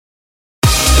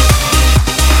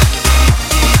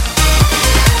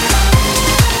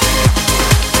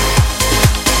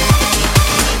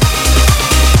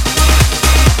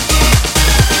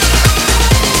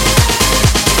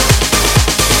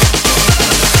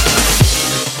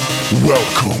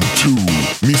Welcome to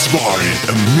Miss Varg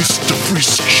and Mr.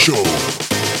 Frisk Show.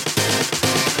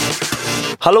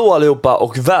 Hallå allihopa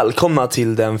och välkomna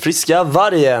till Den friska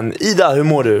vargen. Ida, hur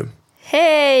mår du?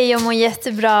 Hej, jag mår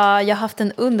jättebra. Jag har haft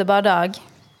en underbar dag.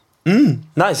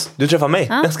 Nice, du träffar mig.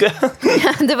 Ja. Jag ska...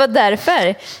 Det var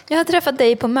därför. Jag har träffat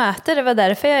dig på möte. Det var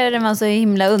därför den var så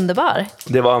himla underbar.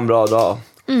 Det var en bra dag.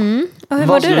 Och hur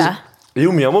mår du då?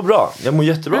 Jo, men jag mår bra. Jag mår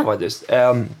jättebra faktiskt.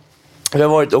 Jag har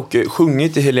varit och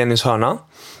sjungit i Helenius hörna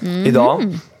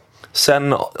idag.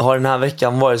 Sen har den här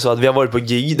veckan varit så att vi har varit på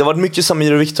gig. Det har varit mycket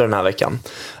Samir och Viktor den här veckan.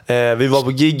 Vi var på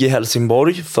gig i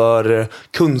Helsingborg för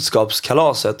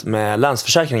kunskapskalaset med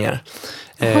Länsförsäkringar.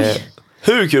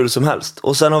 Hur kul som helst.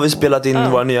 Och sen har vi spelat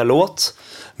in vår nya låt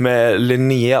med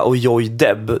Linnea och Joy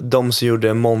Deb. De som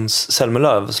gjorde Måns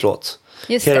Zelmerlöws låt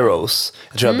Just det. Heroes.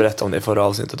 Jag tror jag berättade om det i förra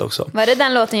avsnittet också. Var det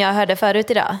den låten jag hörde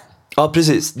förut idag? Ja,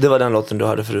 precis. Det var den låten du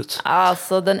hörde förut.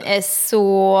 Alltså, den är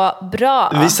så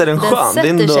bra. Visst är den skön? Det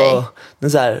är sätter sig. ändå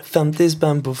den så här 50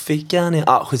 spänn på fickan.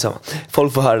 Skitsamma.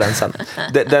 Folk får höra den sen.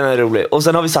 Den är rolig. Och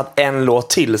sen har vi satt en låt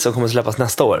till som kommer släppas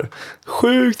nästa år.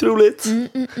 Sjukt roligt.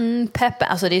 Peppen.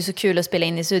 Alltså, det är så kul att spela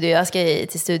in i studio. Jag ska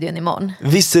till studion imorgon.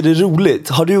 Visst är det roligt?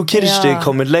 Har du och Kirsti Ja.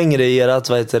 kommit längre i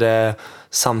ert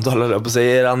samtal, eller på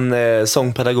sig, eran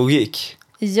sångpedagogik?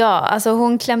 Ja, alltså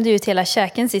hon klämde ut hela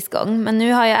käken sist gång. Men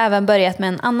nu har jag även börjat med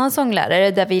en annan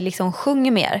sånglärare där vi liksom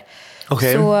sjunger mer.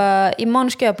 Okej. Så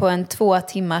imorgon ska jag på en 2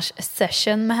 timmars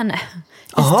session med henne i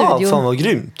Aha, studion. fan vad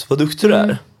grymt. Vad duktig du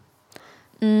är.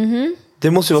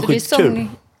 Det måste ju vara Så det är skitkul.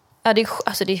 Ja, det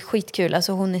är skitkul.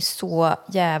 Alltså hon är så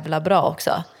jävla bra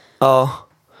också. Ja,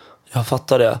 jag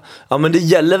fattar det. Ja, men det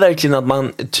gäller verkligen att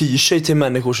man tyr sig till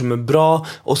människor som är bra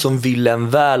och som vill en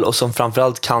väl och som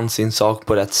framförallt kan sin sak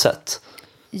på rätt sätt.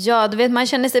 Ja, du vet, man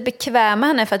känner sig bekväm med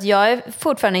henne för att jag är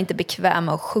fortfarande inte bekväm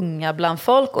med att sjunga bland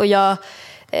folk. Och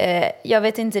jag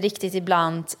vet inte riktigt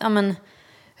ibland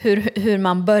hur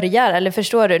man börjar. Eller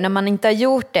förstår du, när man inte har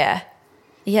gjort det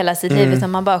i hela sitt liv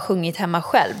utan man bara sjungit hemma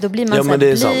själv. Då blir man så här men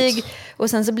det är blyg. sant. Och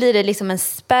sen så blir det liksom en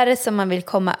spärr som man vill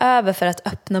komma över för att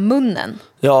öppna munnen.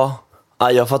 Ja,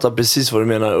 jag fattar precis vad du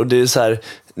menar. Och det är så här,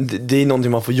 det är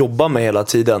någonting man får jobba med hela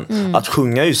tiden. Att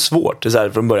sjunga är ju svårt. Det är så här,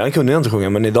 från början kunde jag inte sjunga,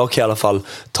 men idag kan jag i alla fall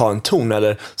ta en ton.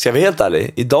 Eller ska jag vara helt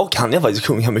ärlig, idag kan jag faktiskt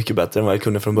sjunga mycket bättre än vad jag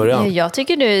kunde från början. Jag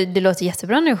tycker det låter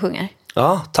jättebra när du sjunger.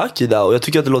 Ja, tack Ida. Och jag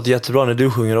tycker att det låter jättebra när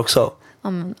du sjunger också.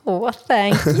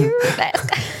 Thank you.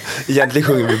 Egentligen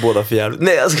sjunger vi båda för jävligt.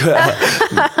 Nej, jag skojar.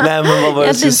 Nej, men vad var det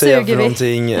jag skulle Egentligen säga för suger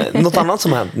vi. någonting? Något annat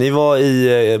som har hänt. Ni var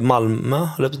i Malmö,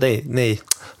 eller nej,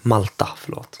 Malta,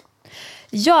 förlåt.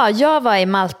 Ja, jag var i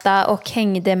Malta och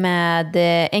hängde med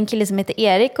en kille som heter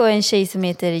Erik och en tjej som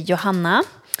heter Johanna.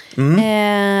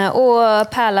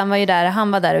 Och Pärlan var ju där,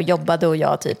 han var där och jobbade och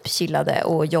jag typ chillade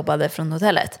och jobbade från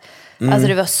hotellet. Alltså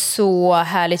det var så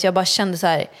härligt, jag bara kände så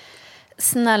här: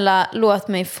 snälla, låt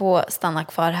mig få stanna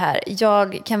kvar här.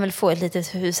 Jag kan väl få ett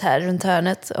litet hus här runt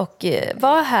hörnet och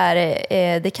vara här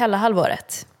det kalla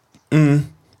halvåret.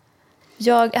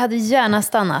 Jag hade gärna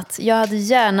stannat. Jag hade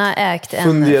gärna ägt en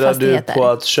Funderar fastighet du på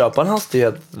där. att köpa en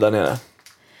hastighet där nere?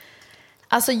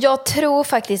 Alltså jag tror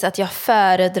faktiskt att jag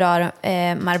föredrar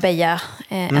Marbella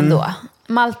ändå.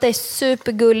 Malta är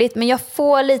supergulligt, men jag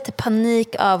får lite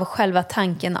panik av själva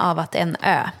tanken av att det är en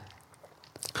ö.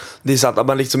 Det är sant att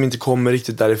man liksom inte kommer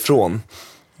riktigt därifrån.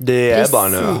 Det är bara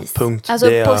en ö, punkt. Alltså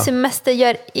det är på semester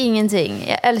gör ingenting.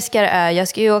 Jag älskar ö. Jag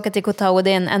ska ju åka till Koh Tao och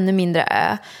det är en ännu mindre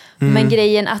ö. Men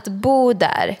grejen att bo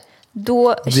där,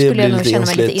 då skulle blir jag nog lite känna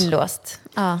mig lite ensligt. inlåst.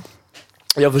 Ja.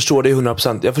 Jag förstår det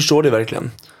 100%. Jag förstår det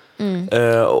verkligen.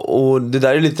 Och det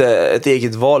där är lite ett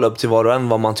eget val upp till var och en,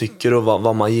 vad man tycker och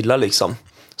vad man gillar liksom.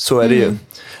 Så är det ju.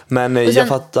 Men sen- jag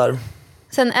fattar.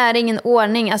 Sen är det ingen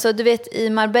ordning. Alltså du vet, i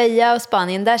Marbella och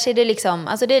Spanien, där ser det liksom,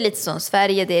 alltså det är lite som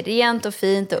Sverige, det är rent och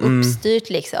fint och uppstyrt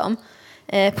liksom.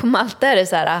 På Malta är det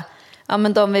så här, ja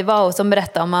men de vi var hos som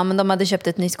berättade om, ja, men de hade köpt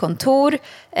ett nytt kontor.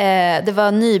 Det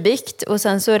var nybyggt och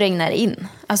sen så regnar det in.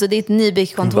 Alltså det är ett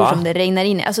nybyggt kontor Va? som det regnar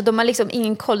in i. Alltså de har liksom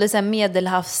ingen koll, det är så här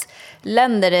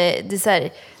medelhavsländer. Det är så här,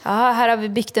 ja, här har vi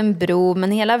byggt en bro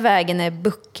men hela vägen är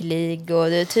bucklig och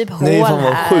det är typ hål Nej, fan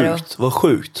vad här. sjukt. Vad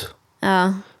sjukt.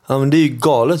 Ja. Ja, men det är ju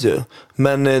galet ju.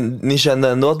 Men ni kände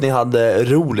ändå att ni hade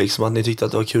ro liksom, att ni tyckte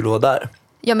att det var kul att vara där.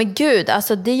 Ja men gud,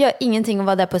 alltså det gör ingenting att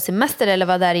vara där på semester eller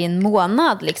vara där i en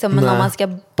månad liksom. Men Nej. om man ska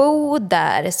bo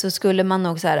där så skulle man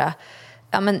nog så här,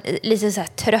 ja men lite så här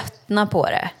tröttna på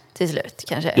det till slut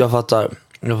kanske. Jag fattar.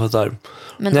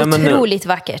 Men Nej,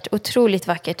 otroligt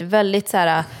vackert. Väldigt så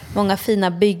här, många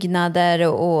fina byggnader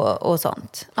och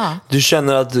sånt. Ja. Du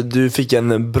känner att du fick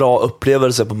en bra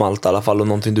upplevelse på Malta i alla fall, och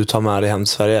någonting du tar med dig hem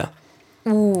till Sverige?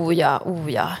 Oh ja.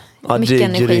 Ja, Mycket det är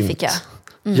energi grymt. fick jag.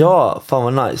 Ja, fan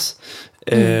vad nice.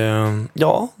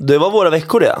 Ja, det var våra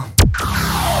veckor det.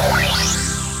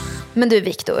 Men du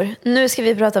Viktor, nu ska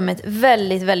vi prata om ett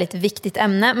väldigt, väldigt viktigt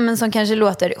ämne, men som kanske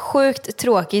låter sjukt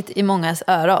tråkigt i mångas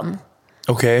öron.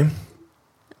 Okej.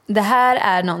 Det här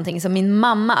är någonting som min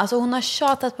mamma, alltså hon har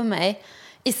tjatat på mig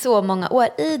i så många år.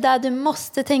 Ida, du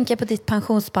måste tänka på ditt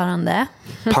pensionssparande.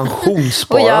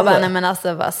 Pensionssparande? Och jag bara, nej men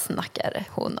alltså vad snackar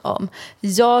hon om?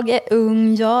 Jag är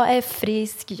ung, jag är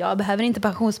frisk, jag behöver inte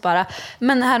pensionsspara.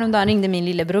 Men häromdagen ringde min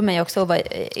lillebror mig också och var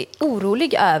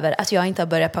orolig över att jag inte har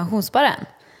börjat pensionsspara än.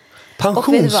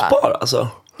 Pensionsspara alltså?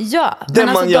 Ja, det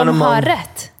men alltså man de har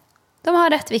rätt. De har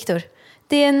rätt, Viktor.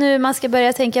 Det är nu man ska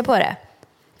börja tänka på det.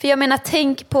 För jag menar,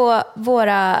 tänk på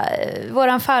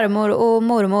våran farmor och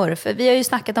mormor. För vi har ju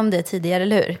snackat om det tidigare,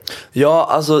 eller hur? Ja,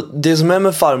 alltså det som är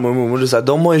med farmor och mormor, det är så här,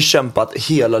 de har ju kämpat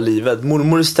hela livet.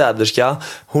 Mormor är städerska,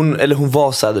 hon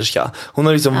var städerska. Hon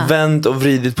har liksom vänt och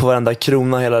vridit på varenda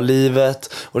krona hela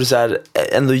livet. Och det är så här,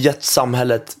 ändå gett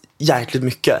samhället jäkligt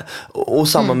mycket. Och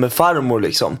samma med farmor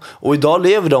liksom. Och idag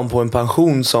lever de på en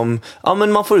pension som, ja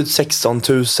men man får ut 16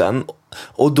 000.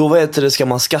 Och då ska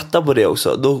man skatta på det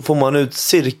också. Då får man ut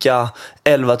cirka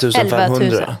 11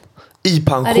 500 i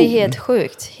pension. Ja, det är helt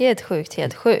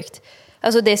sjukt.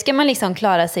 Alltså det ska man liksom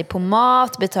klara sig på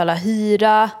mat, betala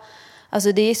hyra.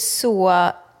 Alltså det är så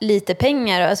lite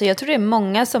pengar. Alltså jag tror det är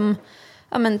många som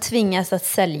tvingas att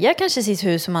sälja kanske sitt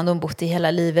hus som man har bott i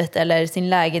hela livet, eller sin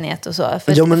lägenhet och så.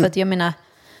 För att jag menar,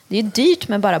 det är ju dyrt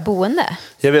med bara boende.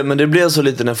 Jag vet, men det blev så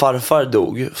lite när farfar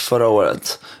dog förra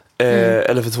året.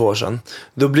 Eller för 2 år sedan.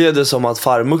 Då blev det som att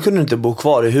farmor kunde inte bo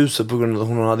kvar i huset på grund av att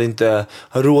hon hade inte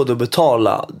råd att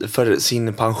betala för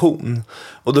sin pension.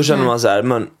 Och då känner man så här,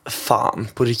 men fan,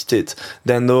 på riktigt.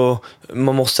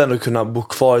 Man måste ändå kunna bo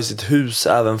kvar i sitt hus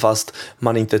även fast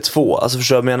man inte är 2. Alltså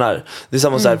förstår jag menar? Det är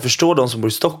samma så här, förstår de som bor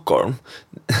i Stockholm?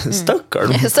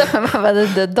 Stockholm?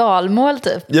 Det dalmål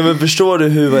typ. Ja, men förstår du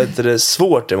hur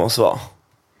svårt det måste vara?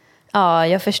 Ja,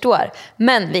 jag förstår.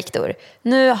 Men Viktor,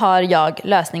 nu har jag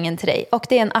lösningen till dig. Och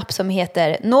det är en app som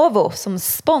heter Novo som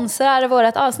sponsrar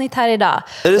vårt avsnitt här idag.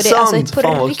 Är det sant? Alltså, på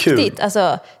fan vad riktigt, kul.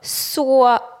 alltså,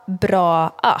 så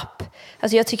bra app.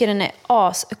 Alltså jag tycker den är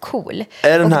ascool.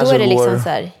 Är den och här då så är det liksom går... så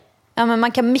här, ja, men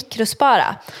man kan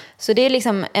mikrospara. Så det är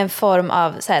liksom en form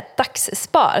av så här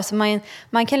dagsspar. Så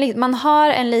man har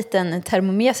en liten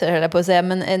termometer, höll jag på att säga,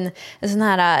 men en sån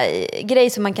här grej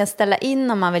som man kan ställa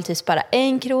in om man vill typ spara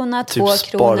 1 krona, 2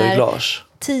 kronor,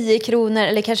 10 kronor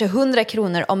eller kanske 100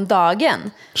 kronor om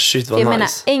dagen. Shit, vad jag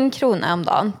nice. menar, 1 krona om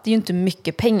dagen, det är ju inte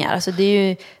mycket pengar. Alltså det är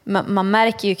ju, man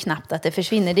märker ju knappt att det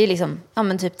försvinner. Det är liksom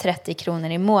typ 30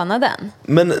 kronor i månaden.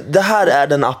 Men det här är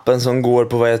den appen som går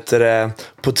på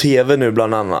på tv nu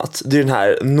bland annat. Det är den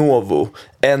här Novo,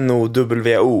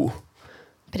 N-O-W-O.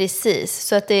 Precis,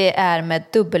 så att det är med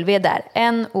W där,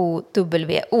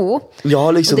 N-O-W-O. Jag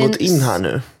har liksom gått in här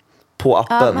nu på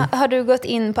appen. Ja, har du gått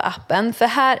in på appen? För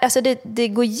här, alltså det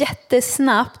går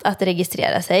jättesnabbt att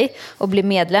registrera sig och bli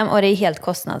medlem, och det är helt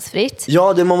kostnadsfritt.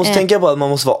 Ja, man måste tänka på att man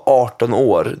måste vara 18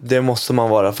 år. Det måste man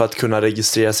vara för att kunna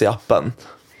registrera sig i appen.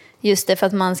 Just det, för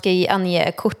att man ska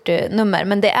ange kortnummer.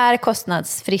 Men det är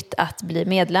kostnadsfritt att bli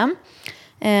medlem.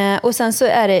 Och sen så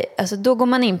är det, alltså då går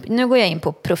man in, nu går jag in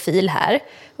på profil här.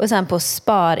 Och sen på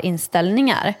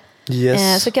sparinställningar.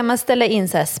 Yes. Så kan man ställa in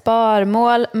så här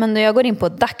sparmål, men när jag går in på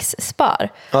dagsspar,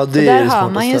 ja, det där är har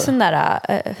man ju en sån där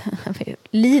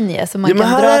linje som man kan dra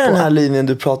på. Ja, men här är den här linjen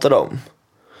du pratade om.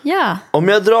 Ja. Om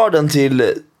jag drar den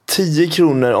till 10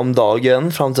 kronor om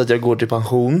dagen fram till att jag går till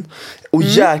pension. Och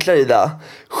jäklar i det,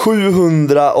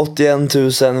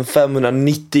 781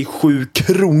 597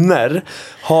 kronor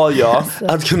har jag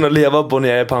att kunna leva på när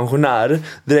jag är pensionär.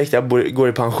 Direkt jag går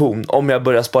i pension. Om jag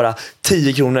börjar spara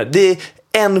 10 kronor. Det är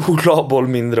en chokladboll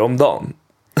mindre om dagen.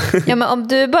 Ja, men om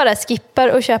du bara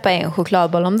skippar och köper en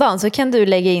chokladboll om dagen, så kan du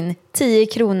lägga in 10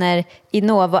 kronor i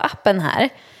Novo-appen här.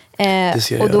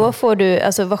 Och då får du,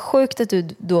 alltså vad sjukt att du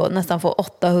då nästan får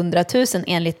 800 000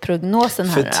 enligt prognosen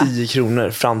här. För 10 kronor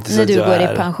fram tills när att du jag går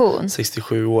är i pension.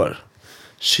 67 år.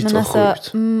 Shit, men vad alltså,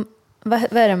 sjukt.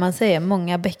 Vad är det man säger?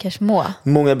 Många bäckar små.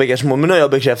 Många bäckar små. Men nu har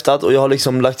jag bekräftat och jag har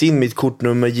liksom lagt in mitt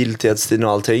kortnummer, giltighetstid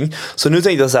och allting. Så nu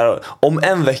tänkte jag så här, om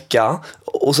en vecka,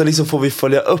 och så liksom får vi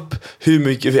följa upp hur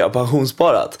mycket vi har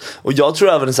pensionssparat. Och jag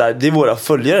tror även så här, det är våra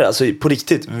följare, alltså på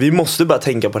riktigt, vi måste bara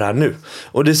tänka på det här nu.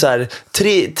 Och det är så här,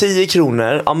 10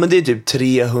 kronor, ja men det är typ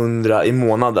 300 i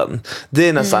månaden. Det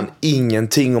är nästan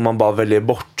ingenting om man bara väljer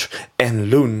bort en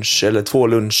lunch eller 2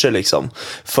 luncher liksom.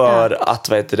 För att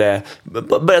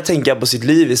börja tänka på sitt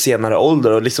liv i senare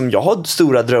ålder. Och liksom, jag har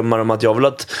stora drömmar om att jag vill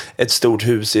ha ett stort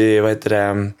hus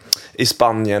i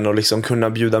Spanien och liksom kunna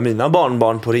bjuda mina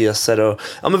barnbarn på resor. Och,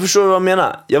 men förstår du vad jag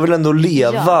menar? Jag vill ändå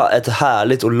leva ett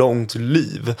härligt och långt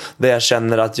liv där jag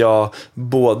känner att jag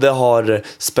både har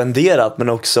spenderat men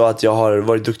också att jag har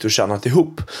varit duktig och tjänat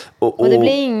ihop. Och det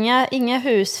blir inga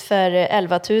hus för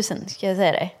 11 000, ska jag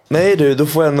säga dig. Nej du, då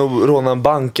får jag nog råna en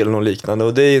bank eller något liknande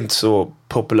och det är inte så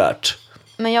populärt.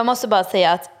 Men jag måste bara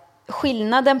säga att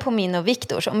skillnaden på min och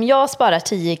Viktors, om jag sparar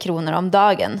 10 kronor om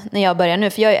dagen när jag börjar nu,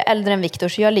 för jag är äldre än Viktor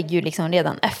så jag ligger ju liksom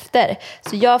redan efter.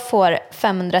 Så jag får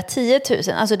 510 000,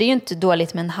 alltså det är ju inte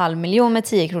dåligt med 500 000 med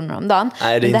 10 kronor om dagen.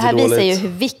 Nej, det är men det här inte visar dåligt. ju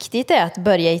hur viktigt det är att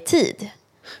börja i tid.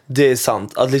 Det är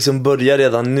sant, att liksom börja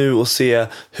redan nu och se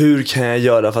hur kan jag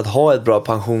göra för att ha ett bra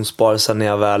pensionsspar sen när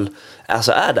jag väl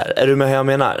är där. Är du med hur jag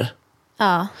menar?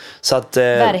 Ja, så att,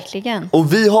 verkligen.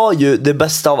 Och vi har ju det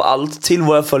bästa av allt till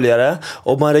våra följare.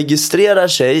 Om man registrerar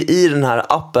sig i den här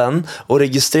appen och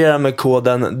registrerar med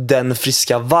koden Den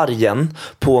friska vargen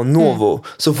på Novo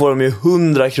så får de ju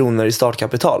 100 kronor i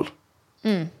startkapital.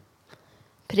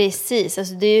 Precis,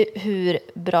 alltså det är ju hur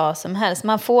bra som helst.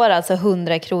 Man får alltså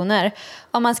 100 kronor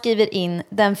om man skriver in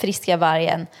Den friska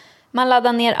vargen. Man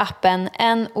laddar ner appen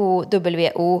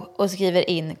NOWO och skriver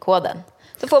in koden.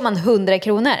 Då får man 100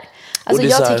 kronor. Alltså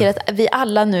jag tycker att vi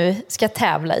alla nu ska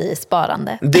tävla i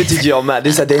sparande. Det tycker jag med.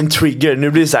 Det är en trigger. Nu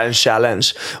blir det så här en challenge.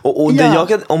 Och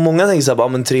om många tänker så här,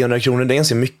 men 300 kronor det är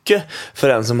ganska mycket för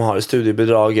en som har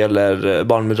studiebidrag eller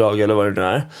barnbidrag eller vad det nu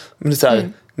är. Men det är så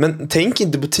här, men tänk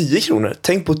inte på 10 kronor.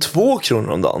 Tänk på 2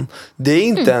 kronor om dagen. Det är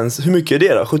inte ens, hur mycket är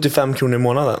det då? 75 kronor i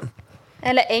månaden.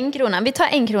 Eller 1 krona. Vi tar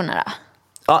 1 krona då.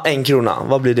 Ja, 1 krona.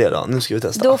 Vad blir det då? Nu ska vi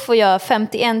testa. Då får jag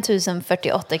 51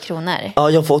 048 kronor. Ja,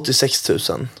 jag får 86 000.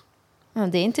 Ja,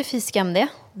 det är inte fiskam det.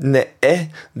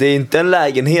 Nej, det är inte en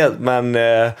lägenhet, men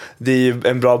det är ju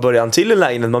en bra början till en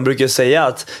lägenhet. Man brukar säga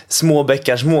att små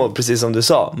bäckar små, precis som du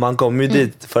sa. Man kommer ju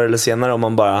dit förr eller senare om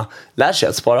man bara lär sig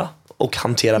att spara och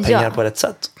hantera pengar på rätt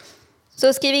sätt.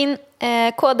 Så skriv in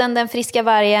koden Den friska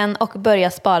vargen och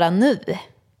börja spara nu.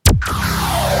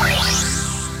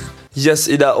 Yes,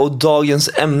 Ida, och dagens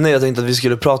ämne jag tänkte att vi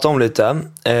skulle prata om lite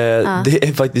det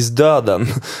är faktiskt döden.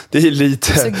 Det är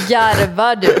lite... Så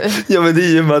garvar du. Ja, men det är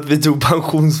ju med att vi tog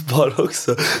pensionsspar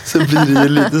också. Så blir det ju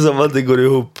lite som att det går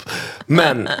ihop.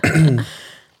 Men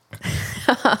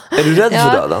är du rädd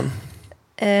för döden?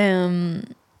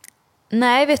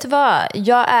 Nej, vet du vad?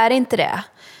 Jag är inte det.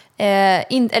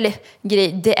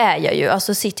 Det är jag ju.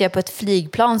 Alltså sitter jag på ett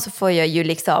flygplan så får jag ju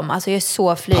liksom, alltså jag är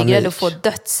så flygrädd och får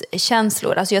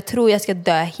dödskänslor. Alltså jag tror jag ska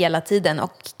dö hela tiden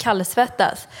och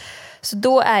kallsvettas. Så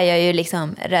då är jag ju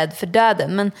liksom rädd för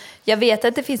döden. Men jag vet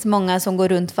att det finns många som går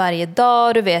runt varje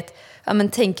dag, du vet,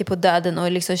 tänker på döden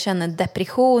och liksom känner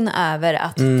depression över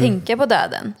att tänka på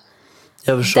döden.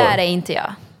 Jag förstår. Där är inte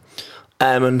jag.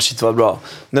 Nej, men shit vad bra.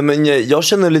 Nej, men jag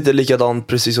känner lite likadant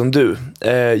precis som du.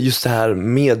 Just det här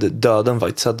med döden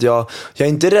faktiskt. Att jag är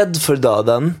inte rädd för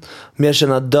döden, men jag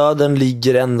känner att döden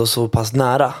ligger ändå så pass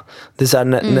nära. Det är så här,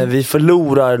 när vi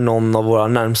förlorar någon av våra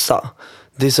närmsta.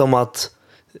 Det är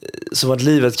som att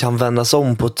livet kan vändas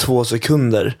om på 2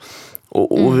 sekunder.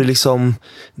 Och vi liksom,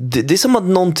 det är som att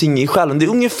någonting i själen, det är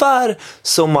ungefär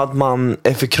som att man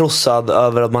är förkrossad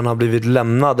över att man har blivit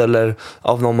lämnad eller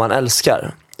av någon man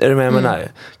älskar. Är du med jag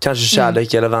menar? Kanske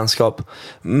kärlek eller vänskap.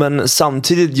 Men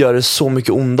samtidigt gör det så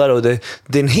mycket ondare. Och det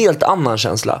är en helt annan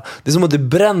känsla. Det är som att det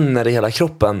bränner i hela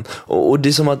kroppen. Och det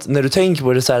är som att när du tänker på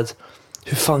det, det är så här att,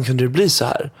 hur fan kunde det bli så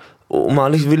här? Och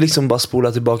man vill liksom bara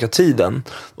spola tillbaka tiden.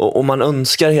 Och man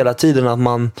önskar hela tiden att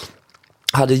man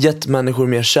hade gett människor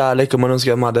mer kärlek. Och man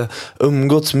önskar att man hade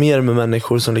umgåtts mer med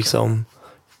människor som liksom...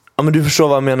 Ja, men du förstår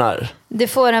vad jag menar. Det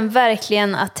får en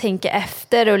verkligen att tänka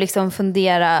efter och liksom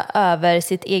fundera över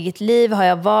sitt eget liv. Har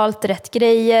jag valt rätt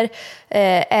grejer?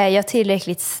 Är jag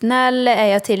tillräckligt snäll? Är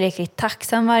jag tillräckligt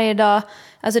tacksam varje dag?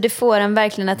 Alltså det får en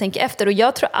verkligen att tänka efter. Och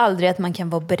jag tror aldrig att man kan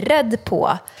vara beredd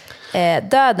på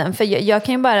döden. För jag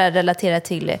kan ju bara relatera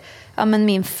till... Ja, men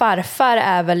min farfar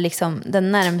är väl liksom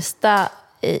den närmsta...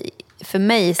 för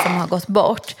mig som har gått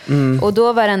bort. Och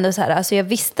då var det ändå så här, alltså jag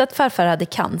visste att farfar hade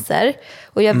cancer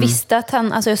och jag visste att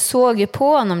han, alltså jag såg ju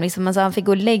på honom liksom, alltså han fick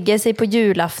gå och lägga sig på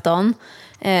julafton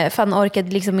för han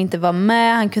orkade liksom inte vara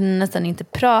med, han kunde nästan inte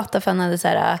prata för han hade så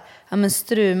här,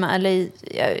 struma, eller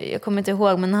jag kommer inte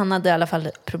ihåg, men han hade i alla fall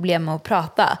problem med att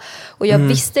prata. Och jag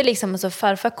visste liksom att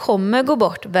farfar kommer gå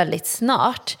bort väldigt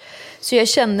snart. Så jag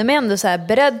kände mig ändå så här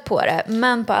beredd på det.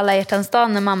 Men på alla hjärtans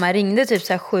dag när mamma ringde typ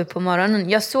så här 7 på morgonen.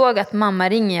 Jag såg att mamma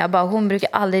ringer. Jag bara, hon brukar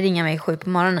aldrig ringa mig 7 på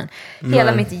morgonen.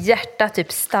 Hela mitt hjärta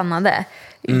typ stannade.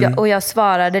 Och jag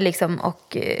svarade liksom,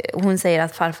 och hon säger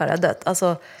att farfar har dött.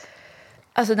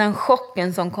 Alltså den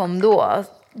chocken som kom då,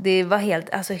 det var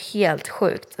helt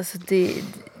sjukt. Alltså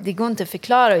det går inte att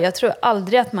förklara. Jag tror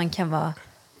aldrig att man kan vara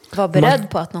beredd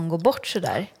på att någon går bort så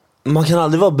där. Man kan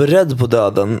aldrig vara beredd på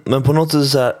döden, men på något sätt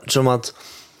så här, som att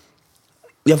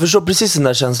jag förstår precis den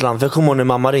där känslan. För jag kommer ihåg när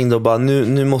mamma ringde och bara,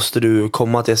 nu måste du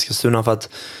komma till Eskilstuna för att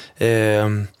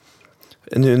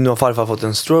nu har farfar fått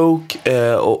en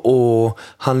stroke och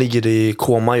han ligger i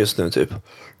koma just nu typ.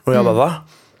 Och jag bara, va?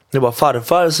 Jag bara,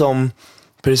 farfar som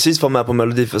precis var med på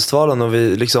Melodifestivalen och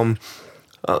vi liksom,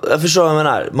 jag förstår vad jag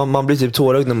menar. Man blir typ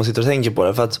tårögd när man sitter och tänker på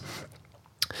det, för att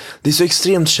det är så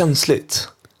extremt känsligt.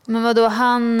 Men vadå,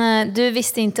 du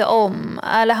visste inte om,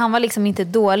 eller han var liksom inte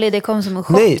dålig, det kom som en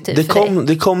chock? Nej, typ,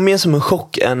 det kom mer som en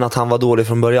chock än att han var dålig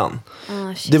från början.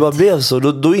 Det bara blev så,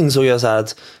 då insåg jag så här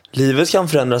att livet kan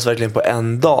förändras verkligen på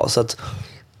en dag. Så att,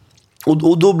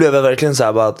 och då blev jag verkligen så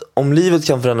här bara att om livet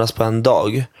kan förändras på en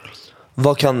dag,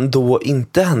 vad kan då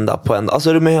inte hända på en dag?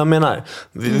 Alltså det jag menar,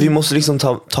 vi måste liksom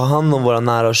ta hand om våra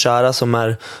nära och kära som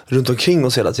är runt omkring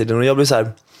oss hela tiden. Och jag blir så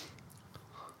här,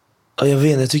 jag vet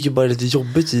inte, jag tycker bara det är lite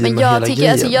jobbigt i med hela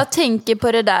grejen. Alltså jag tänker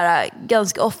på det där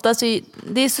ganska ofta, så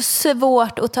det är så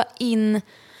svårt att ta in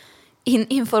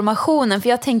informationen, för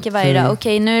jag tänker varje dag,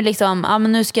 okej, nu liksom,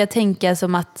 men nu ska jag tänka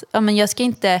som att men jag ska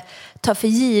inte ta för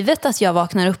givet att jag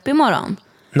vaknar upp imorgon.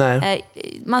 Nej.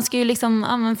 Man ska ju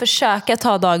liksom försöka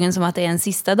ta dagen som att det är en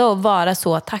sista dag och vara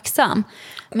så tacksam.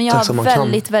 Men jag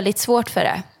har väldigt svårt för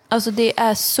det. Alltså det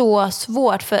är så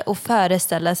svårt att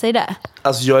föreställa sig det.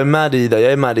 Alltså jag är med dig där,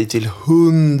 jag är med dig till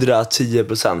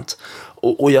 110%.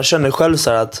 Och jag känner själv så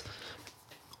här att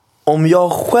om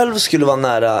jag själv skulle vara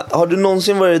nära, har du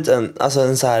någonsin varit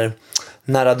en så här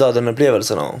nära döden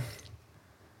upplevelse någon?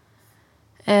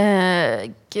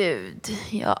 Gud,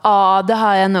 ja, det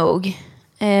har jag nog.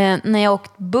 När jag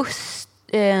åkte buss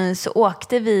så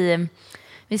åkte vi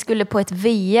skulle på ett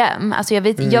VM. Alltså jag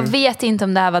vet inte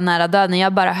om det här var nära döden. Jag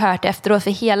har bara hört efteråt,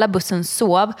 för hela bussen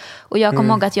sov. Och jag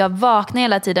kommer ihåg att jag vaknade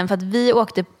hela tiden, för att vi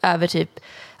åkte över typ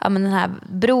den här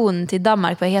bron till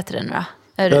Danmark. Vad heter den då?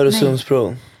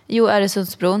 Öresundsbron. Jo,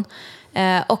 Öresundsbron.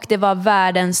 Och det var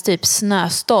världens typ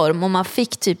snöstorm. Och man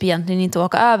fick typ egentligen inte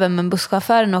åka över, men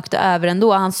busschauffören åkte över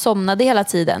ändå. Han somnade hela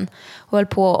tiden och höll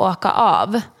på att åka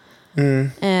av.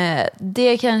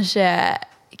 Det kanske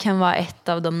kan vara ett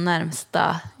av de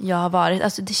närmsta jag har varit.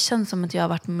 Alltså det känns som att jag har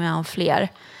varit med om fler.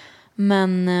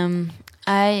 Men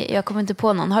nej, jag kommer inte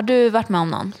på någon. Har du varit med om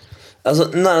någon? Alltså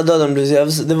nära döden,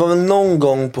 det var väl någon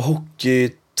gång på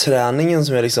hockeyträningen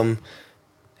som jag liksom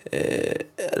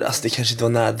alltså det kanske inte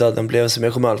var nära döden upplevelse, men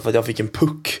jag kommer ihåg för att jag fick en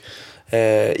puck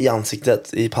i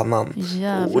ansiktet, i pannan.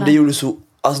 Jävlar. Och det gjorde så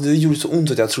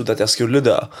ont att jag trodde att jag skulle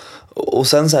dö. Och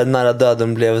sen så här nära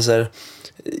döden upplevelser,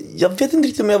 jag vet inte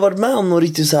riktigt om jag har varit med om något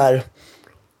riktigt så här.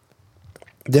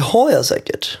 Det har jag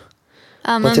säkert.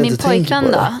 Ja, men min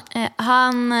pojkvän då,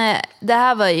 det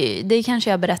här var ju, det kanske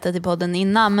jag berättat i podden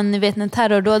innan, men ni vet när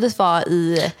terrordådet var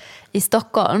i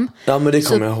Stockholm. Ja, men det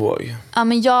kommer jag ihåg. Ja,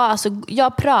 men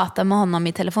jag pratar med honom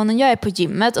i telefonen. Jag är på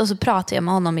gymmet och så pratar jag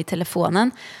med honom i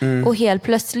telefonen. Och helt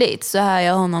plötsligt så hör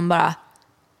jag honom bara,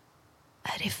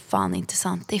 det är fan inte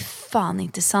sant. Det är fan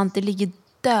inte sant. Det ligger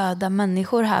döda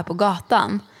människor här på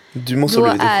gatan. Du måste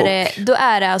bli lite chock. Då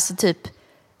är det alltså typ,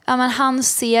 ja, men han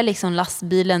ser liksom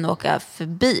lastbilen åka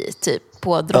förbi typ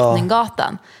på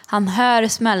Drottninggatan. Han hör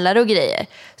smällar och grejer.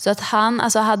 Så att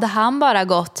hade han bara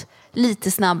gått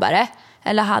lite snabbare,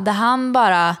 eller hade han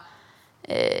bara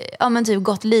typ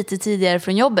gått lite tidigare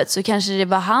från jobbet, så kanske det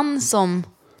var han som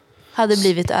hade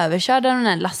blivit överkörd av den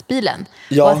här lastbilen.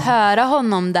 Ja. Och att höra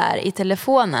honom där i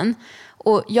telefonen,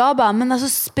 och jag bara, men alltså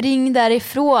spring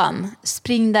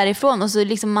därifrån. Och så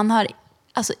liksom man har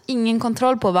alltså ingen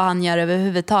kontroll på vad han gör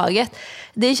överhuvudtaget.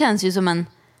 Det känns ju som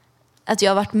att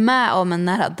jag har varit med om en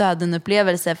nära döden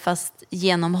upplevelse, fast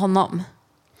genom honom.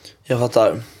 Jag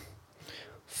fattar.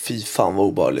 Fy fan vad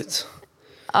obehagligt.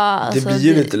 Alltså, det blir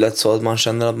ju lite lätt så att man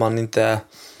känner att man inte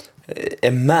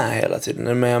är med hela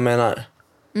tiden. Men jag menar.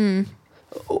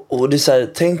 Och det är så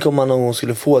här, tänk om man någon gång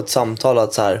skulle få ett samtal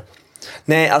att så här,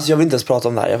 nej, alltså jag vill inte ens prata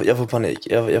om det här. Jag får panik.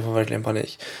 Jag får verkligen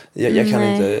panik. Jag kan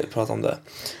inte prata om det.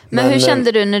 Men hur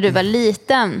kände du när du var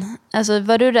liten? Alltså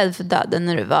var du rädd för döden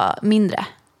när du var mindre?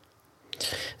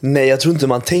 Nej, jag tror inte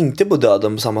man tänkte på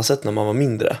döden på samma sätt när man var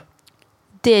mindre.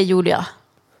 Det gjorde jag.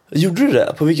 Gjorde du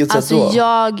det? På vilket sätt då? Alltså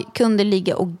jag kunde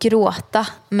ligga och gråta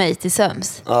mig till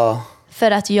sömns. Ja.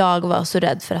 För att jag var så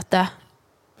rädd för att dö.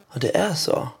 Ja, det är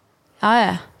så.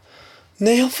 Ja.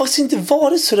 Nej, jag har faktiskt inte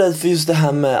varit så rädd för just det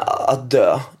här med att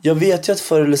dö. Jag vet ju att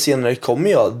förr eller senare kommer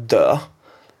jag dö.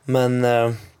 Men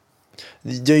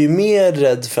jag är ju mer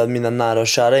rädd för att mina nära och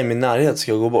kära i min närhet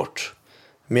ska gå bort.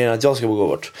 Mer än att jag ska gå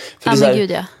bort. För Ja, det är så men här,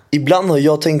 gud, ja. ibland har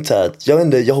jag tänkt så här att, jag vet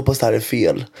inte, jag hoppas det här är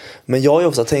fel. Men jag har ju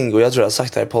ofta tänkt, och jag tror jag har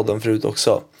sagt det här i podden förut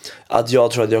också, att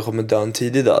jag tror att jag kommer dö en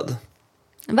tidig död.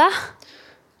 Va?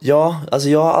 Ja, alltså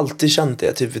jag har alltid känt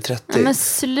det typ vid 30. Ja, men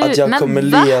slut. Att jag Men kommer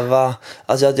va? leva,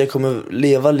 alltså att jag kommer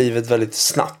leva livet väldigt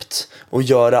snabbt och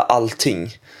göra allting.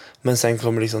 Men sen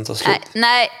kommer det liksom ta slut.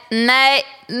 Nej,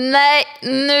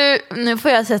 nu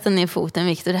får jag sätta ner foten,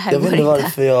 Victor. Det här Jag går vet inte inte.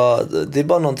 varför det är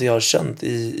bara någonting jag har känt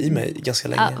i mig ganska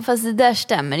länge. Ja, fast det där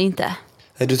stämmer inte.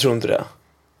 Nej, du tror inte det?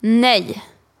 Nej.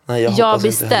 Nej, Jag hoppas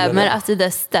inte heller bestämmer det. att det där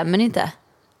stämmer inte.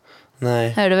 Nej,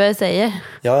 Hör du vad jag säger?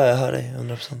 ja, jag hör dig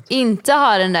 100%. Inte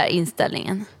ha den där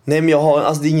inställningen. Nej, men jag har,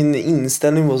 alltså det är ingen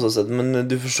inställning på så sätt. Men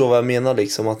du förstår vad jag menar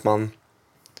liksom, att man...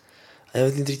 Jag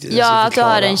vet inte riktigt hur jag ska Ja, att du har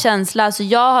förklara. en känsla. Alltså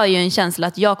jag har ju en känsla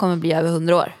att jag kommer bli över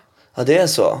 100 år. Ja, det är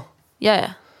så. Ja.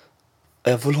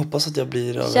 Jag får hoppas att jag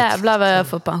blir över... Jävlar vad jag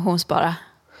får pensionsspara.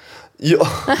 Ja.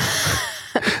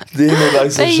 Det är nog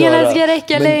dags att Pengarna köra. ska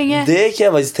räcka Men länge. det kan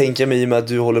jag faktiskt tänka mig, i och med att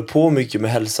du håller på mycket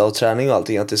med hälsa och träning och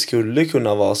allting, att det skulle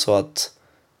kunna vara så att...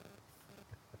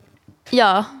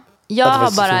 Ja, jag Att det har,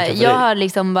 faktiskt bara, funkar för jag dig. har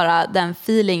liksom bara den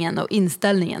feelingen och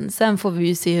inställningen. Sen får vi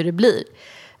ju se hur det blir.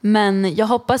 Men jag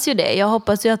hoppas ju det. Jag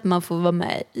hoppas ju att man får vara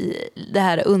med i det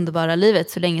här underbara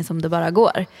livet så länge som det bara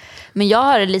går. Men jag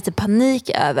har lite panik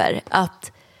över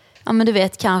att, ja men du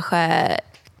vet kanske,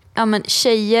 ja men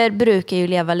tjejer brukar ju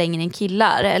leva längre än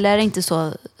killar. Eller är det inte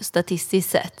så statistiskt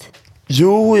sett?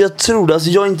 Jo, jag tror det. Alltså,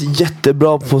 jag är inte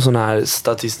jättebra på såna här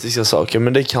statistiska saker,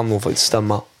 men det kan nog faktiskt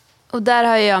stämma. Och där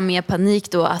har jag mer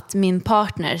panik då att min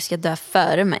partner ska dö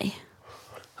före mig.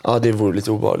 Ja, det vore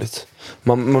lite obehagligt.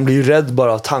 Man blir ju rädd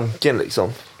bara av tanken liksom.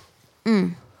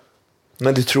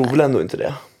 Men du tror väl ändå inte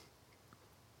det?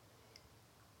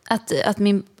 Att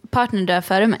min partner dör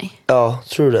före mig. Ja,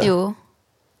 tror du det? Jo.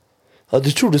 Ja,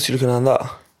 du tror det skulle kunna hända?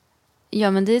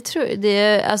 Ja, men det tror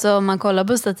jag. Alltså, om man kollar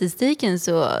på statistiken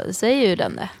så säger ju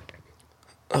den det.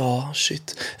 Ja,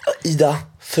 shit. Ida,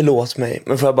 förlåt mig,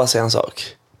 men får jag bara säga en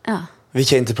sak? Ja. Vi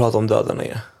kan inte prata om döden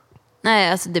längre.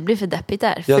 Nej, alltså det blir för deppigt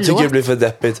där. Jag tycker det blir för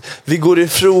deppigt. Vi går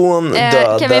ifrån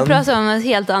döden. Kan vi prata om något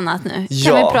helt annat nu?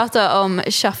 Ja. Kan vi prata om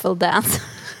shuffle dance?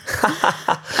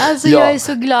 Alltså Ja. jag är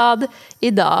så glad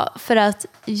idag för att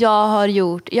jag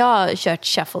har kört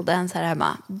shuffle dance här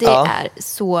hemma. Det är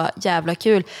så jävla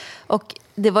kul. Och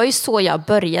det var ju så jag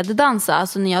började dansa,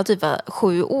 alltså när jag typ var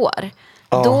 7 år.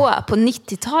 Då på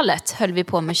 90-talet höll vi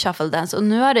på med shuffle dance och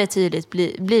nu har det tydligt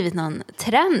blivit någon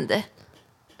trend.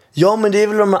 Ja, men det är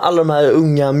väl alla de här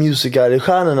unga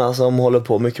musikerstjärnorna som håller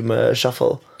på mycket med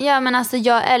shuffle. Ja, men alltså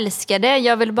jag älskar det.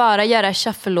 Jag vill bara göra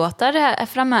shuffle-låtar här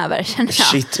framöver, känner jag.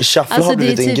 Shit, shuffle Alltså, har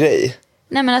blivit det är en typ- grej.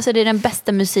 Nej, men alltså det är den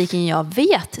bästa musiken jag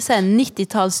vet. Så här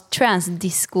 90-tals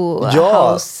trance-disco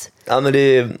Ja, house. ja, men det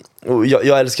är, och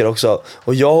jag älskar det också.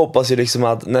 Och jag hoppas ju liksom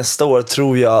att nästa år,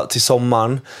 tror jag, till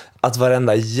sommaren, att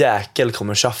varenda jäkel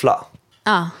kommer shuffla.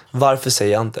 Ja, Varför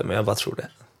säger jag inte, men jag bara tror det.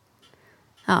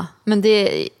 ja. Men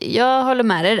jag håller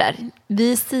med dig där.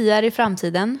 Vi siar i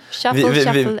framtiden. Shuffle,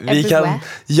 shuffle everywhere.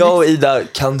 jag och Ida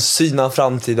kan syna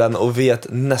framtiden och vet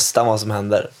nästan vad som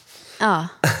händer. Ja,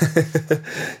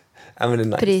 Ja, men det är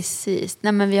nice. precis.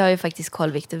 Nej, men vi har ju faktiskt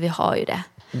koll, Victor. Vi har ju det.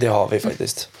 Det har vi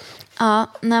faktiskt. Ja,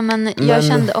 nej, men jag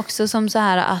kände också som så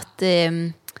här att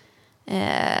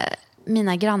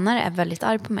mina grannar är väldigt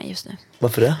arg på mig just nu.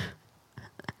 Varför det?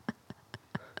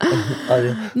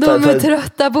 De är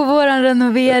trötta på våran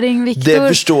renovering, Victor. Det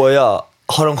förstår jag.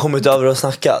 Har de kommit över och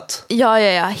snackat? Ja.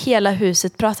 Hela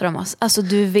huset pratar om oss. Alltså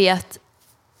du vet,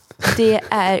 det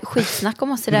är skitsnack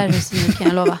om oss i det här huset nu, kan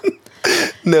jag lova.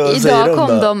 Nej, vad säger Idag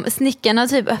kom då? snickarna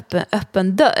typ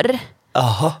öppen dörr.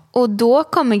 Aha. Och då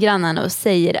kommer grannarna och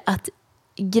säger att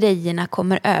grejerna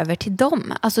kommer över till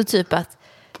dem. Alltså typ att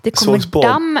det kommer Sågspån.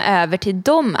 damm över till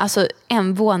dem. Alltså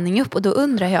en våning upp. Och då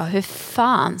undrar jag, hur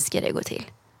fan ska det gå till?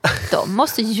 De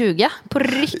måste ljuga på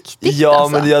riktigt. Ja,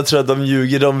 alltså. men jag tror att de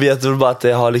ljuger. De vet väl bara att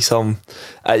det har liksom...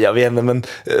 Nej, jag vet inte, men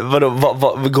vadå,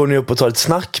 går ni upp och tar ett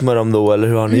snack med dem då? Eller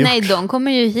hur har ni Nej, gjort? de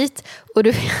kommer ju hit. Och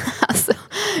du, alltså,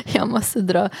 jag måste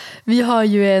dra. Vi har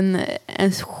ju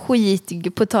en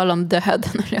skit, på tal om döden,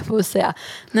 höll jag på att säga.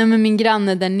 Nej, men min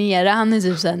granne där nere, han är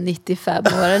typ så här 95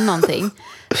 år eller någonting.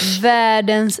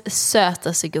 Världens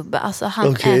sötaste gubbe. Alltså han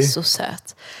Okej. är så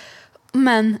söt.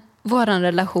 Men våran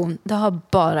relation, det har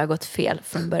bara gått fel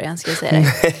från början, ska jag säga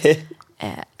det.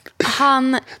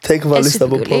 Han Tänk om han är lyssnar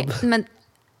på supergullig, podden.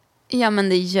 men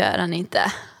det gör han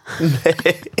inte.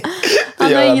 Nej. Han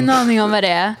gör har han. ingen aning om vad det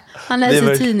är. Han Det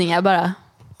läser är tidningar bara.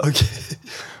 Okej.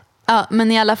 Ja,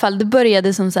 men i alla fall, det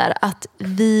började som så här att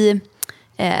vi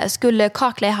skulle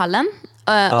kakla i hallen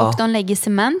och de lägger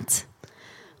cement.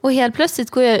 Och helt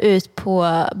plötsligt går jag ut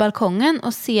på balkongen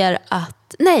och ser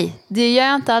att, nej, det gör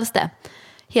jag inte alls det.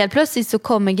 Helt plötsligt så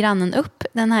kommer grannen upp,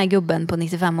 den här gubben på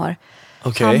 95 år.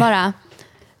 Okej. Han bara,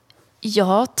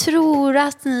 jag tror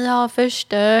att ni har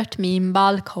förstört min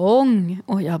balkong.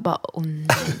 Och jag bara, åh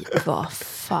nej, vad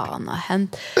fan har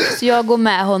hänt? Så jag går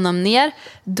med honom ner.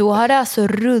 Då har det alltså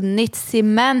runnit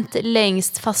cement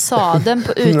längs fasaden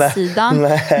på utsidan.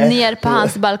 Ner på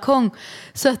hans balkong.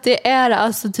 Så att det är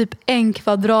alltså typ 1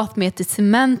 kvadratmeter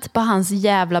cement på hans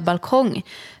jävla balkong.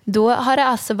 Då har det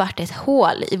alltså varit ett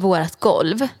hål i vårat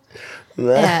golv.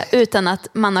 Utan att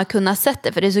man har kunnat sett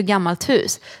det, för det är så gammalt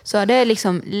hus. Så har det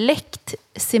liksom läckt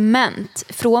cement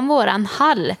från våran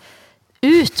hall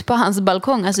ut på hans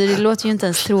balkong. Alltså det låter ju inte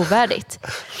ens trovärdigt.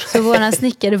 Så våran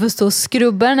snickare får stå och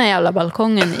skrubba den här jävla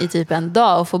balkongen i typ en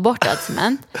dag och få bort allt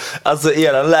cement. Alltså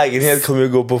eran lägenhet kommer ju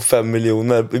gå på 5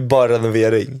 miljoner i bara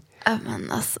renovering. Ja,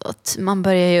 men alltså, man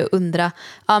börjar ju undra.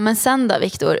 Ja, men sen då,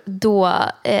 Viktor, då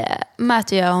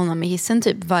möter jag honom i hissen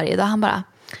typ varje dag. Han bara,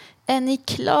 är ni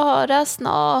klara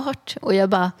snart? Och jag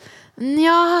bara,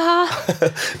 ja.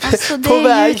 Alltså det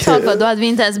är ju ett tag kvar. Då hade vi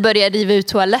inte ens börjat riva ut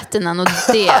toaletten än. Och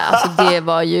det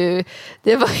var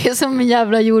ju som en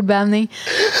jävla jordbävning.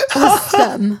 Och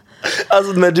sen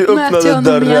alltså när du möter jag öppnade honom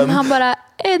dörren igen. Han bara,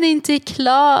 är ni inte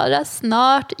klara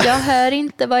snart? Jag hör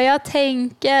inte vad jag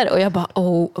tänker. Och jag bara,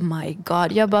 oh my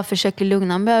god. Jag bara försöker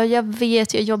lugna mig. Jag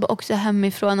vet, jag jobbar också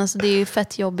hemifrån. Alltså det är ju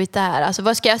fett jobbigt det här. Alltså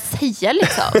vad ska jag säga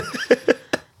liksom?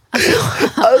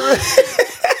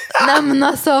 Nej men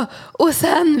alltså. Och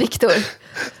sen Viktor,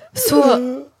 så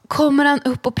kommer han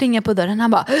upp och plingar på dörren.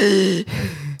 Han bara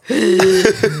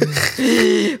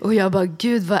och jag bara,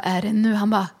 gud vad är det nu? Han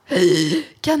bara,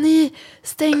 kan ni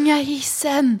stänga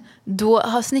hissen? Då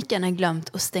har snickarna glömt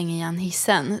att stänga igen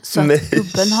hissen. Så att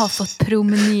gubben har fått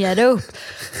promenera upp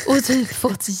och typ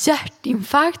fått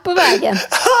hjärtinfarkt på vägen.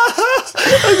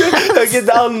 Jag kan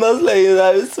inte andas längre, det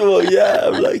här är så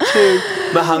jävla kul.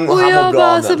 Men han och var jag bra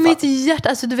bara, alltså fall. mitt hjärta,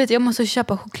 alltså du vet, jag måste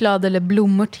köpa choklad eller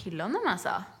blommor till honom alltså.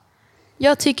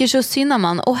 Jag tycker så synd om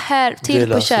han. Och här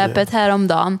till på köpet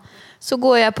häromdagen så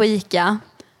går jag på ICA.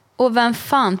 Och vem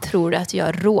fan tror du att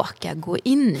jag råkar gå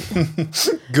in i?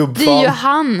 Gubbfan. Det är ju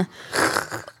han.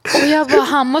 Och jag bara,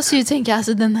 han måste ju tänka,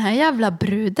 alltså den här jävla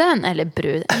bruden,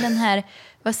 den här,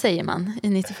 vad säger man i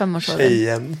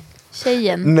 95-årsåldern?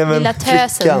 Tjejen. Nej, men lilla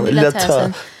tösen. lilla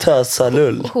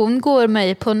tösalull. Hon går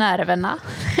mig på nerverna.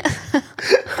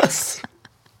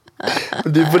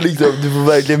 Du får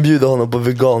verkligen bjuda honom på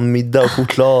veganmiddag och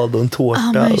choklad och en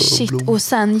tårta. Men shit. Och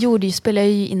sen spelade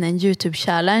jag ju in en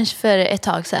YouTube-challenge för ett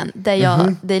tag sedan.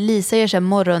 Där Lisa gör så här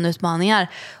morgonutmaningar.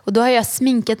 Och då har jag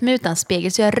sminkat mig utan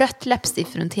spegel. Så jag har rött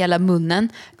läppstift runt hela munnen.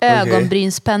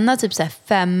 Ögonbrynspenna typ så här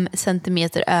 5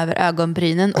 centimeter över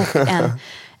ögonbrynen. Och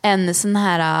en sån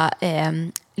här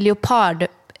leopard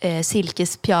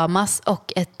silkespyjamas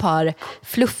och ett par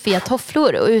fluffiga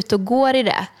tofflor. Och ut och går i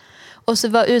det. Och så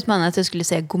var utmanat att jag skulle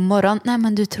säga god morgon. Nej,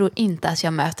 men du tror inte att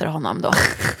jag möter honom då.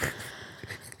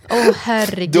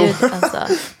 Herregud alltså.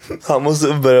 Han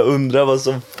måste börja undra vad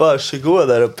som försiggår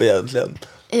där uppe egentligen.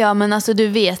 Ja, men alltså du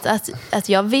vet att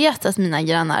jag vet att mina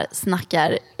grannar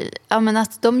snackar, ja men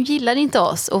att de gillar inte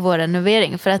oss och vår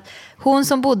renovering. För att hon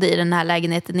som bodde i den här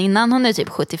lägenheten innan, hon är typ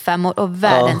 75 år och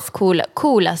världens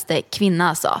coolaste kvinna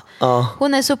alltså.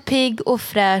 Hon är så pigg och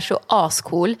fräsch och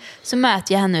ascool. Så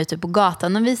möter jag henne ute på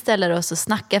gatan och vi ställer oss och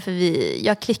snackar, för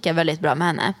jag klickar väldigt bra med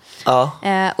henne.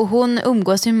 Och hon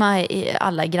umgås ju med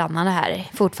alla grannarna här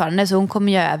fortfarande, så hon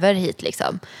kommer ju över hit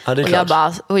liksom. Ja, det är och jag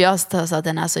bara, och jag sa till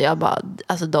henne,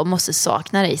 alltså de måste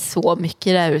sakna dig så mycket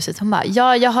i det här huset. Hon bara,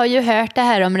 ja, jag har ju hört det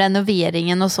här om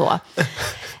renoveringen och så.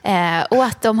 Och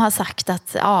att de har sagt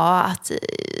att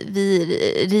vi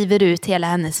river ut hela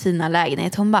hennes fina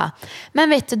lägenhet. Hon bara, men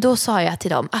vet du, då sa jag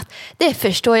till dem att det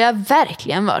förstår jag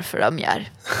verkligen varför de gör.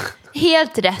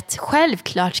 Helt rätt,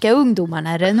 självklart ska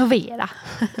ungdomarna renovera.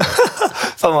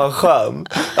 Fan vad skön.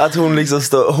 Att hon liksom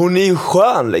hon är ju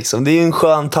skön liksom. Det är ju en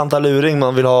skön tantaluring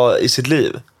man vill ha i sitt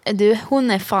liv. Du,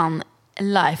 hon är fan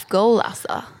life goal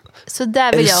alltså. Så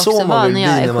där vill jag också vara när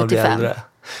jag är 75.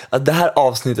 Att det här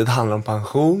avsnittet handlar om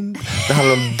pension, det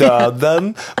handlar om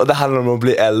döden och det handlar om att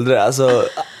bli äldre. Alltså,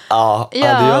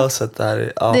 hade jag sett det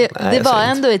här. Det var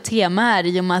ändå ett tema här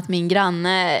i och med att min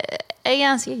granne är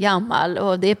ganska gammal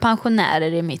och det är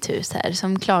pensionärer i mitt hus här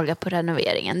som klagar på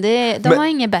renoveringen. De har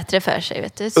inget bättre för sig,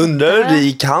 vet du. Undrar hur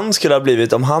rik han skulle ha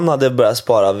blivit om han hade börjat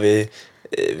spara vid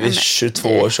 22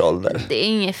 års ålder. Det är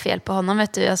inget fel på honom,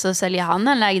 vet du. Alltså, säljer han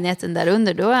en lägenheten där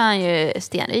under, då är han ju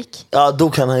stenrik. Ja, då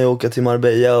kan han ju åka till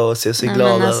Marbella och se sig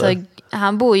glad. Men alltså,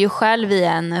 han bor ju själv i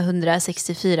en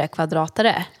 164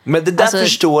 kvadratare. Men det där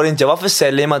förstår inte jag. Varför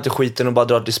säljer man inte skiten och bara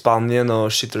drar till Spanien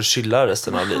och sitter och chillar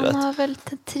resten av livet? Han har väl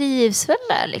trivs väl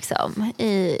där liksom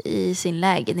i sin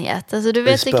lägenhet. Alltså, du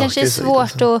vet, det kanske är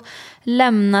svårt att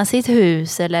lämna sitt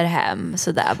hus eller hem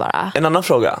sådär bara. En annan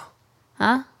fråga.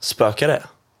 Ja? Spökar det?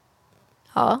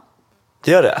 Ja.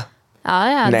 Det gör det?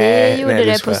 Ja, det gjorde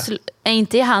det på...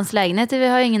 Inte i hans lägenhet, det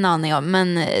har jag ingen aning om.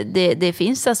 Men det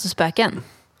finns alltså spöken.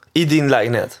 I din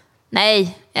lägenhet?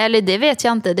 Nej, eller det vet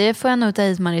jag inte. Det får jag nog ta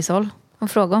hit Marisol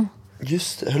och fråga om.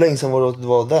 Just det. Hur länge sedan var det att du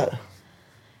var där?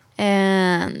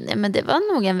 Men det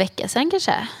var nog en vecka sedan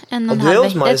kanske. Och du är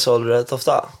hos Marisol rätt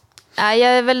ofta? Ja,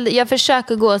 jag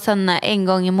försöker gå sen en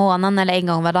gång i månaden eller en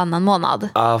gång varannan månad.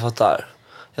 Ja, jag fattar.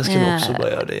 Jag ska nog också bara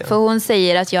göra det igen. För hon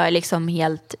säger att jag är liksom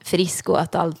helt frisk och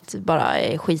att allt bara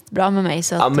är skitbra med mig.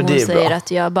 Så att hon säger bra.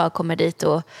 Att jag bara kommer dit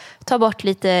och tar bort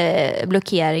lite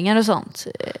blockeringar och sånt.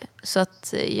 Så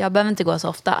att jag behöver inte gå så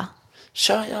ofta.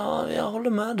 Ja, jag håller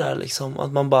med där liksom.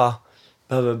 Att man bara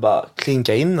behöver bara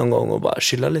klinka in någon gång och bara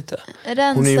chilla lite.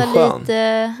 Rensa hon är ju skön.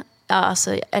 lite. Ja,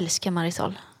 alltså jag älskar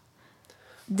Marisol.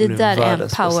 Det där är en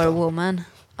power woman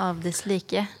av dess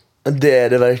like. Det är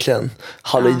det verkligen.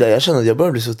 Hallå Ida, jag känner att jag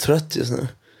börjar bli så trött just nu.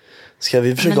 Ska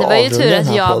vi försöka avrunda den här podden? Men det var ju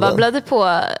tur att jag babblade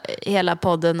på hela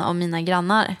podden om mina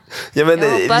grannar. Ja, men jag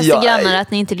hoppas grannar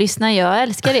att ni inte lyssnar. Jag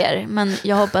älskar er. Men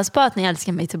jag hoppas på att ni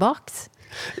älskar mig tillbaks.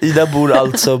 Ida bor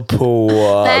alltså på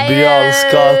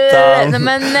Birger.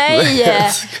 Men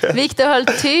nej! Viktor, håll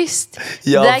tyst.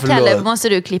 Ja, där Kalle måste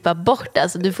du klippa bort.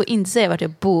 Alltså, du får inte säga vart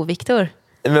jag bor, Viktor.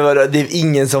 Men vadå, det är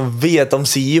ingen som vet. De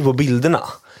ser ju på bilderna.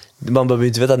 Man behöver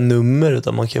inte veta nummer,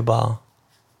 utan man kan ju bara...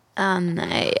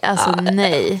 nej, alltså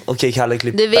nej. Okej, Kalle,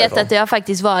 klipp. Du vet att det har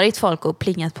faktiskt varit folk och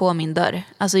plingat på min dörr.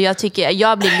 Alltså jag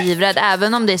blir livrädd,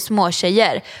 även om det är små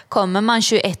tjejer. Kommer man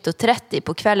 21:30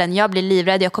 på kvällen, jag blir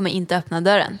livrädd, jag kommer inte öppna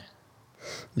dörren.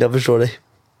 Jag förstår dig.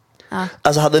 Ja,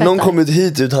 alltså hade någon kommit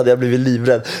hit ut hade jag blivit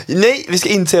livrädd. Nej, vi ska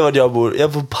inte säga vart jag bor.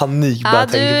 Jag får panik bara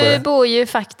tänka på det. Du bor ju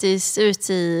faktiskt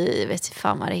ute i, vet inte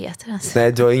fan vad det heter alltså.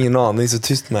 Nej, du har ingen aning, så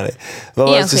tyst med dig. Vad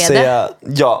var det jag skulle säga?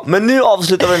 Ja, men nu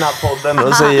avslutar vi den här podden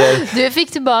och säger... Du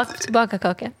fick tillbaka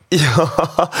kaka.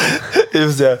 Ja,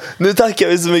 nu tackar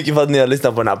vi så mycket för att ni har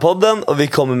lyssnat på den här podden. Och vi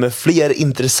kommer med fler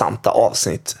intressanta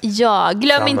avsnitt. Ja,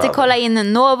 glöm inte kolla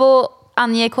in Novo.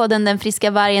 Ange koden Den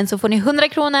friska vargen så får ni 100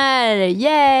 kronor.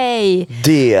 Yay!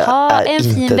 Det ha är en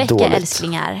fin inte vecka, dåligt.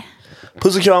 Älsklingar.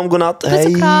 Puss och kram, godnatt, hej.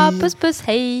 Puss och kram, puss,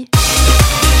 hej.